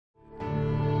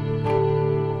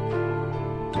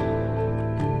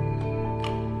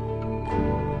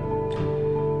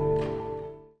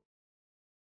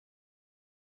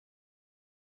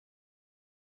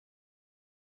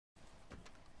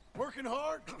broken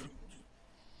heart?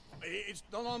 It's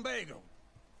the lumbago.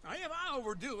 Now, if I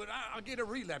overdo it, I'll get a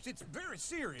relapse. It's very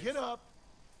serious. Get up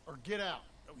or get out.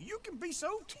 You can be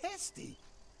so testy.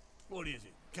 What is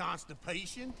it,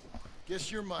 constipation?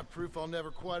 Guess you're my proof I'll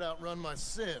never quite outrun my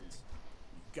sins.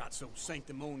 You got so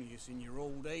sanctimonious in your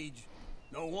old age.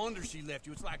 No wonder she left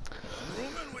you. It's like a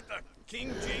woman with the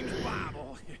King James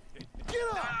Bible. Get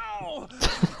up! Ow!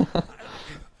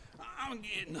 I'm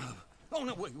getting up. Oh,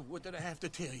 no, wait, what did I have to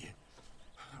tell you?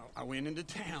 I went into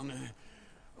town.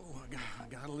 I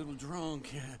got a little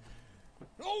drunk.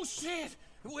 Oh, shit!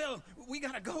 Well, we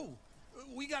gotta go.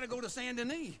 We gotta go to Saint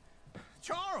Denis.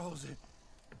 Charles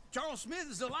Smith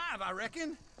is alive, I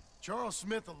reckon. Charles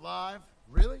Smith alive?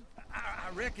 Really? I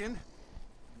reckon.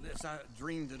 Unless I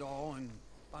dreamed it all, and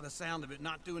by the sound of it,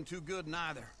 not doing too good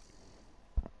neither.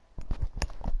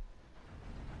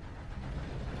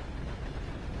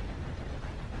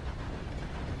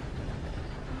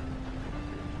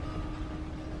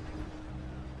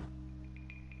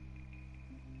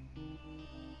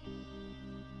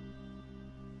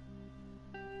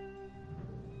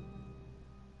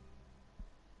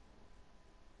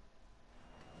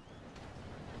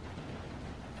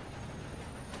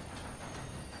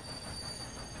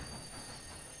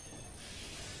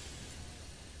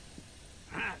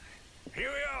 Here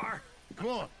we are. Come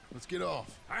on, let's get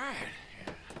off. All right.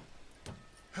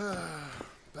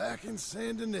 Back in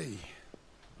Saint Denis.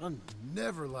 I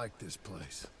never liked this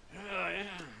place. Yeah,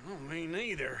 well, me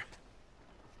neither.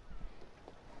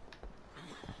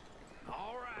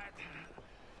 All right.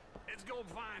 Let's go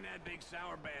find that big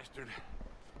sour bastard.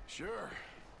 Sure.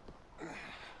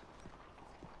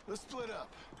 Let's split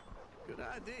up. Good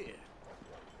idea.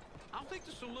 I'll take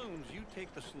the saloons, you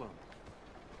take the slums.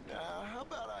 Now, how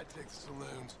about I take the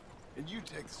saloons, and you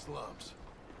take the slums?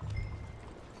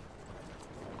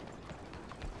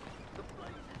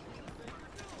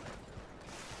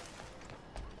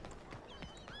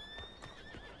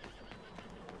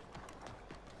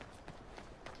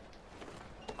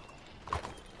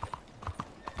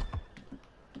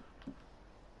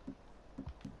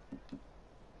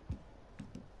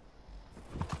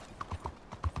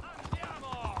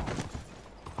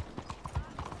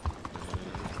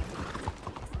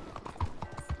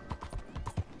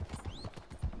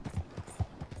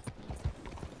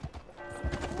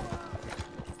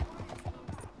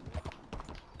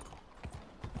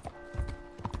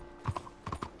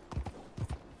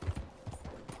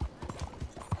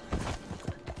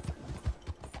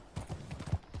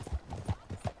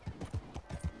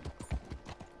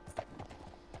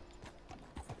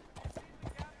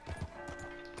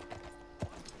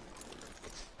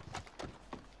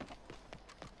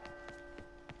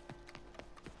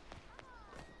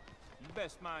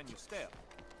 Best mind your step.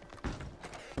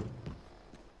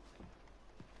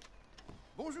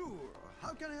 Bonjour.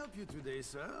 How can I help you today,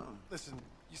 sir? Listen,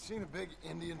 you seen a big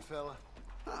Indian fella?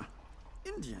 Huh.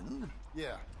 Indian?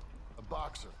 Yeah, a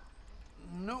boxer.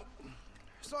 No.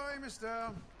 Sorry, mister.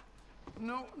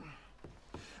 No.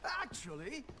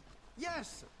 Actually,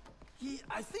 yes.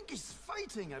 I think he's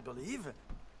fighting, I believe.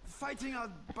 Fighting out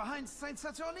behind Saint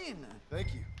Saturnin.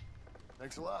 Thank you.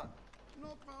 Thanks a lot.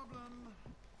 No problem.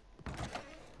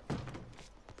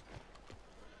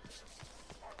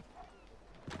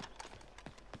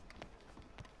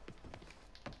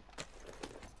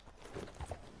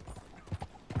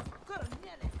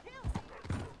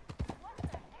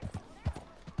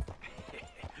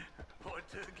 What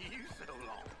took you so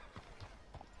long?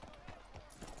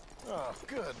 Oh,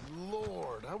 good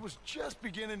Lord. I was just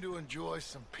beginning to enjoy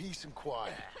some peace and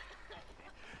quiet.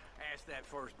 Asked that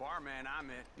first barman I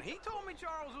met, and he told me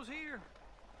Charles was here.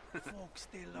 Folks,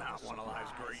 they love Not a one of life's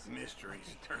surprise. great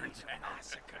mysteries, turns out.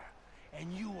 Massacre.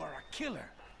 And you are a killer.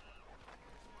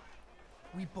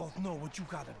 We both know what you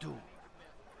gotta do.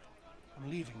 I'm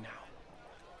leaving now.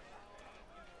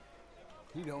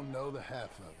 He don't know the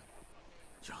half of it.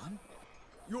 John?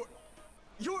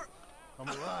 You're... I'm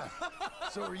alive.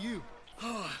 So are you.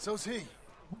 So's he.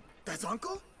 That's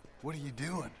Uncle? What are you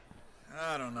doing?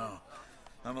 I don't know.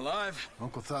 I'm alive.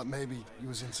 Uncle thought maybe he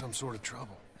was in some sort of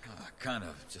trouble. Kind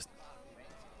of. Just...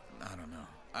 I don't know.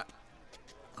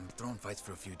 I'm throwing fights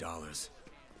for a few dollars.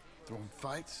 Throwing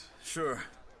fights? Sure.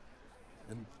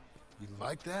 And you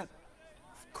like that?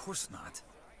 Of course not.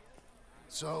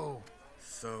 So...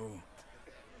 So...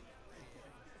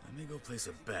 Let me go place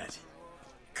a bet.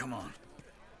 Come on.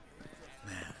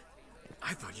 Man,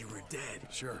 I thought you were dead.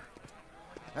 Sure.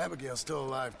 Abigail's still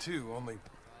alive too, only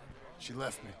she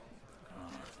left me.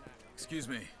 Excuse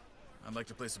me. I'd like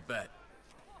to place a bet.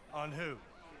 On who?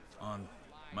 On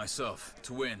myself,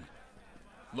 to win.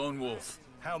 Lone Wolf.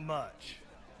 How much?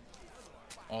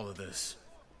 all of this?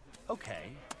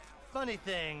 Okay. Funny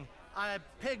thing, I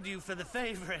pegged you for the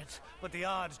favorite, but the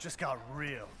odds just got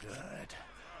real good.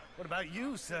 What about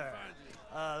you, sir?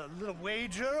 A little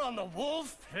wager on the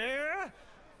wolf here?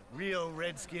 Real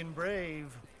redskin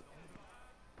brave.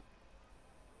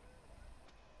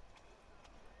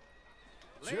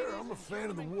 Sure, I'm a fan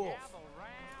of the wolf.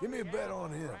 Give me a bet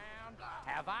on him.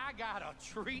 Have I got a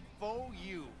treat for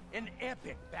you? An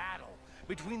epic battle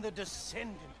between the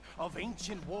descendant of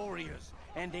ancient warriors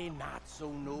and a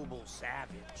not-so-noble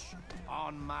savage.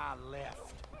 On my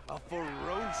left, a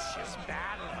ferocious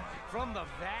battler from the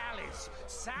valleys,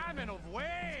 Simon of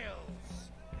Wales.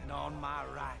 And on my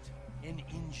right, an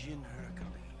Indian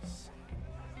Hercules.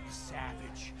 The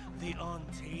savage, the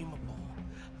untamable,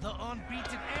 the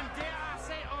unbeaten, and dare I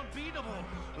say unbeatable,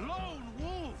 lone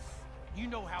wolf. You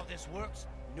know how this works.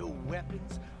 No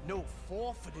weapons, no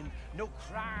forfeiting, no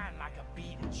crying like a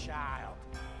beaten child.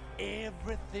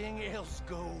 Everything else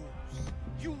goes.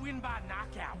 You win by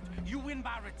knockout, you win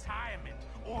by retirement,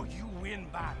 or you win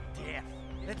by death.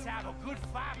 Let's have a good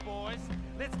fight, boys.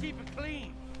 Let's keep it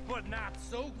clean, but not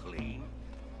so clean.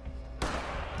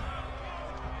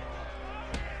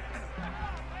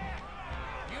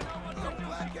 Don't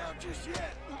black out just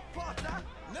yet. Partner,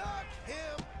 knock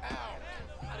him out.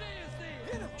 What is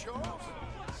this? Hit him, Charles.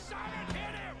 Simon,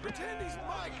 hit him! Pretend he's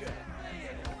Micah.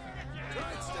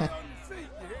 Try and stay on your feet,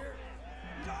 you hear?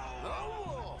 Lone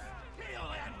Wolf. Kill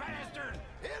that bastard!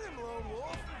 Hit him, Lone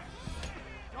Wolf.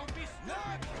 Don't be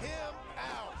Knock him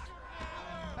out.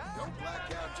 Don't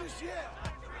black out just yet.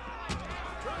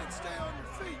 Try and stay on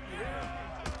your feet, you hear?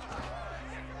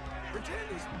 Pretend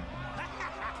he's...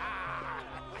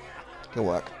 Good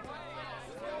work.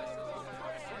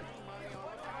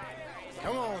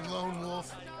 Come on, Lone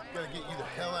Wolf. Gotta get you the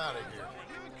hell out of here.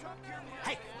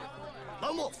 Hey,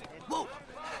 Lone Wolf, whoa!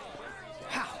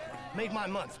 How? Made my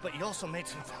month, but you also made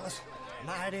some fellas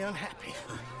mighty unhappy.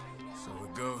 So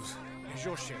it goes. Here's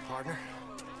your share, partner.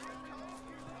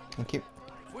 Thank you.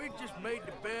 We just made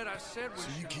the bed I said we So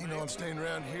you keen on staying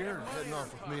around here or heading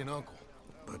off with me and Uncle?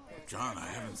 But, John, I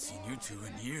haven't seen you two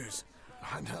in years.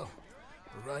 I know.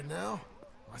 But right now,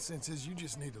 my sense is you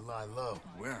just need to lie low.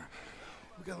 Where?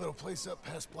 We got a little place up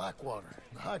past Blackwater,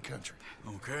 in the high country.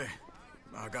 Okay.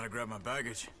 I gotta grab my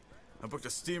baggage. I booked a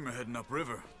steamer heading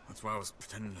upriver. That's why I was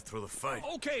pretending to throw the fight.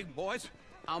 Okay, boys.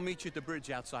 I'll meet you at the bridge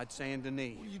outside Saint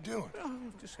Denis. What are you doing? Oh,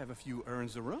 just have a few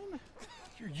errands to run.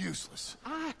 You're useless.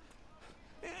 I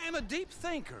am a deep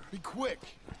thinker. Be quick.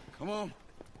 Come on.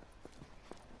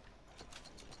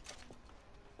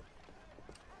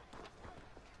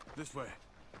 This way.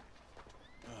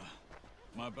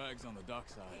 My bag's on the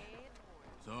dockside.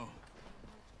 So,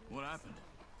 what happened?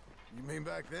 You mean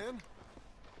back then?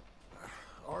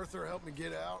 Arthur helped me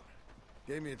get out.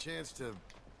 Gave me a chance to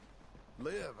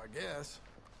live, I guess.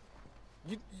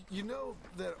 You know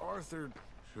that Arthur...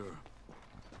 Sure.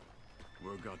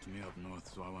 Word got to me up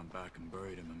north, so I went back and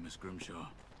buried him in Miss Grimshaw.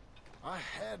 I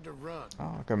had to run.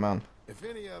 Oh, good man. If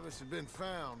any of us had been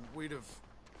found, we'd have...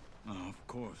 Oh, of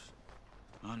course.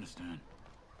 I understand.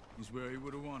 He's where he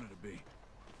would have wanted to be.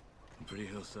 A pretty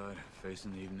hillside,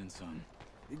 facing the evening sun.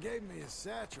 He gave me his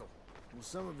satchel with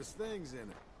some of his things in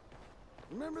it.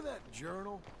 Remember that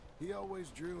journal he always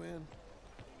drew in?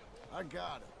 I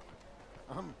got it.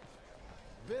 I'm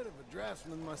a bit of a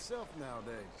draftsman myself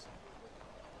nowadays.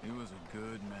 He was a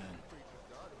good man.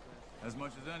 As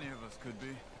much as any of us could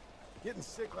be. Getting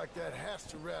sick like that has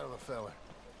to rattle a fella.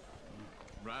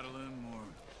 Rattle him or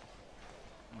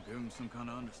give him some kind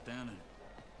of understanding.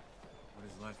 What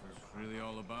his life was really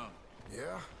all about.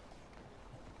 Yeah?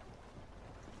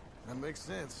 That makes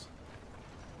sense.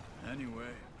 Anyway,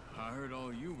 I heard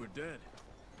all you were dead.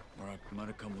 Or I might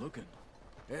have come looking.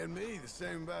 And me, the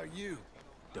same about you.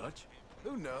 Dutch?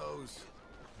 Who knows?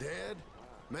 Dead?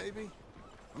 Maybe?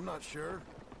 I'm not sure.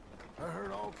 I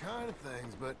heard all kind of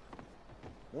things, but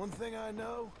one thing I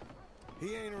know,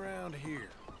 he ain't around here.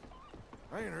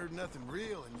 I ain't heard nothing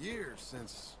real in years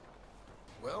since,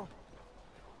 well,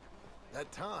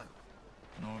 that time.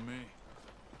 Nor me.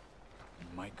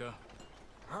 Micah?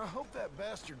 I hope that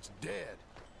bastard's dead.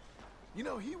 You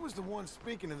know, he was the one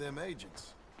speaking to them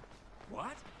agents.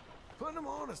 What? Putting them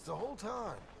on us the whole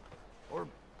time. Or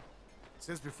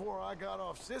since before I got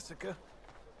off Sisika.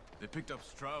 They picked up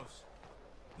Strauss.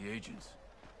 The agents.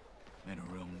 Made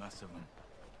a real mess of him.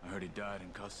 I heard he died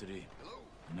in custody.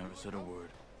 Never said a word.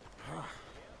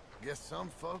 Guess some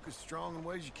folk is strong in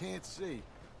ways you can't see.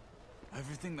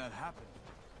 Everything that happened.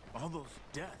 All those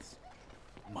deaths.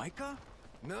 Micah?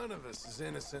 None of us is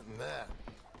innocent in that.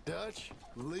 Dutch,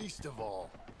 least of all.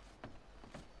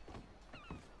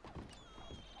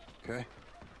 Okay.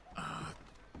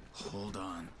 Hold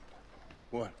on.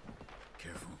 What?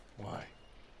 Careful. Why?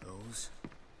 Those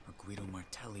are Guido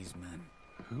Martelli's men.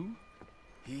 Who?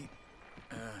 He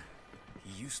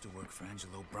used to work for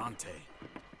Angelo Bronte.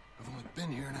 I've only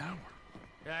been here an hour.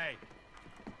 Hey.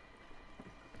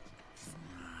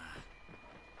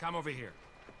 Come over here.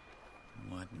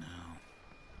 What now?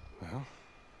 Well,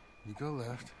 you go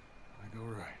left, I go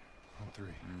right. On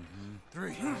three.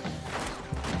 Three.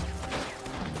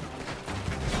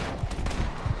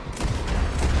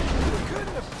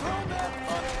 Couldn't have thrown that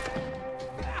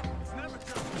It's never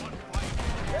just one fight.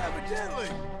 evidently.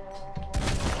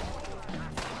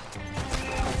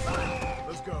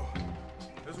 Let's go.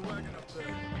 There's a wagon up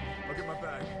there. I'll get my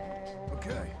bag.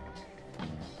 Okay.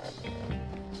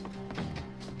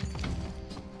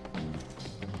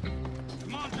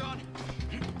 Come on, John.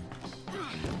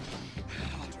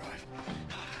 I'll drive.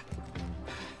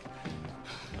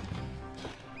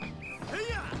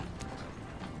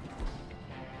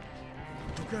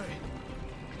 Okay.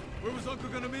 Where was Uncle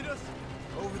gonna meet us?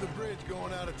 Over the bridge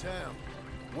going out of town.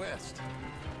 West.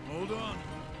 Hold on.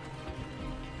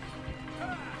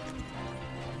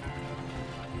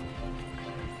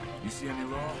 You see any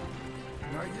law?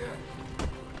 Not yet.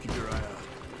 Keep your eye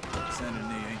out. Saint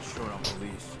Denis ain't short on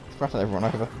police. Rattle everyone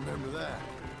over. Remember that.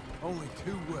 Only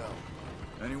too well.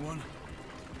 Anyone?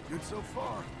 Good so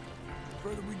far. The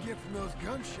further we get from those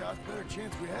gunshots, better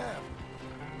chance we have.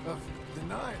 Of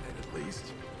denying it, at least.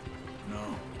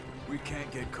 No. We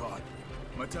can't get caught.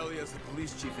 Martelli has the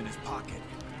police chief in his pocket.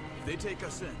 If they take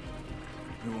us in,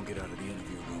 we won't get out of the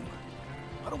interview room.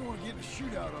 I don't want to get in a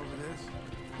shootout over this.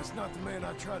 That's not the man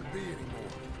I try to be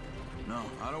anymore. No,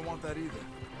 I don't want that either.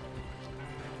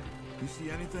 You see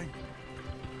anything?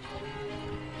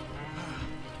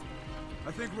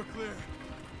 I think we're clear.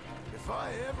 If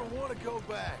I ever want to go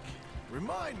back,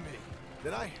 remind me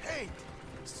that I hate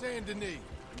Saint Denis.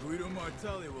 Guido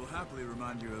Martelli will happily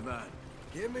remind you of that.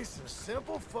 Give me some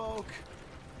simple folk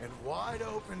and wide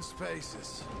open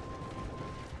spaces.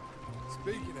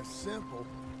 Speaking of simple,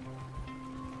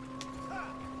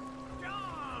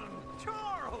 John!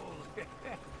 Charles!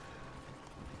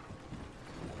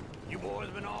 You boys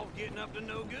been off getting up to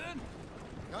no good?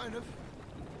 kind of.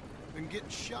 Been getting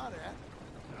shot at.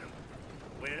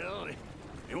 Well,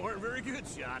 they weren't very good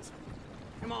shots.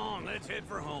 Come on, let's head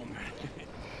for home.